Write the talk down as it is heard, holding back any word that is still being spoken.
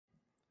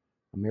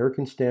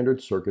American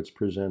Standard Circuits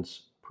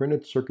presents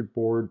Printed Circuit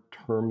Board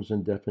Terms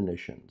and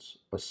Definitions,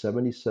 a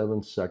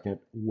 77-second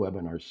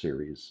webinar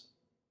series.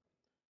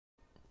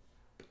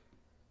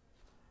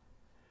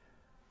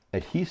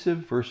 Adhesive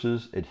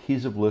versus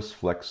adhesiveless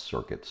flex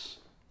circuits.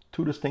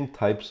 Two distinct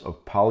types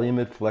of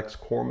polyimide flex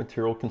core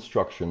material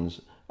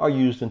constructions are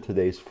used in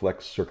today's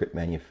flex circuit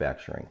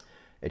manufacturing,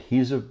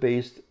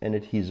 adhesive-based and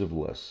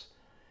adhesiveless.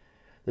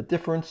 The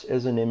difference,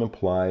 as the name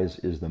implies,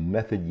 is the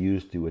method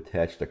used to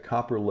attach the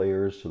copper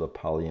layers to the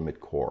polyimide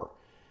core.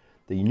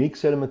 The unique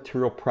set of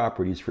material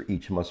properties for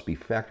each must be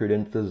factored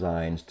into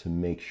designs to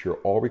make sure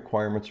all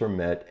requirements are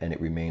met and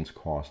it remains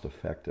cost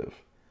effective.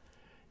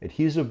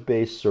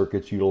 Adhesive-based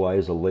circuits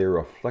utilize a layer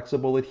of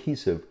flexible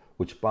adhesive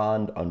which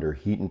bond under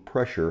heat and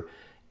pressure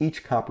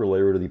each copper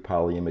layer to the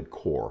polyimide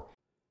core.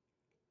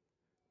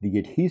 The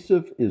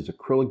adhesive is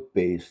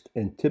acrylic-based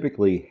and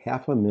typically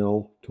 0.5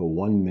 mil to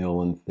 1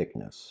 mil in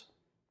thickness.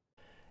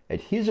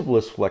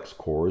 Adhesiveless flex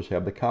cores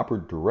have the copper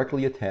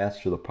directly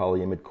attached to the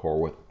polyimide core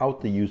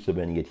without the use of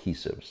any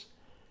adhesives.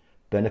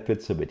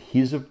 Benefits of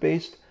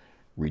adhesive-based: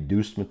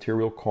 reduced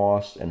material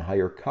costs and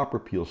higher copper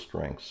peel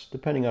strengths,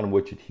 depending on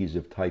which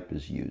adhesive type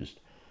is used.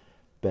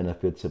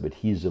 Benefits of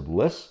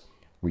adhesiveless: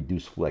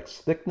 reduced flex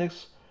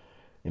thickness,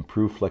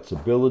 improved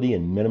flexibility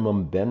and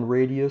minimum bend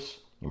radius,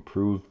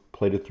 improved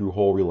plated through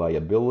hole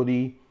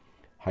reliability,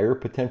 higher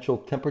potential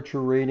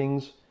temperature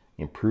ratings,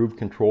 improved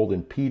controlled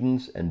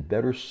impedance, and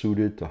better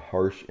suited to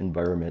harsh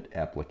environment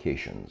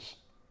applications.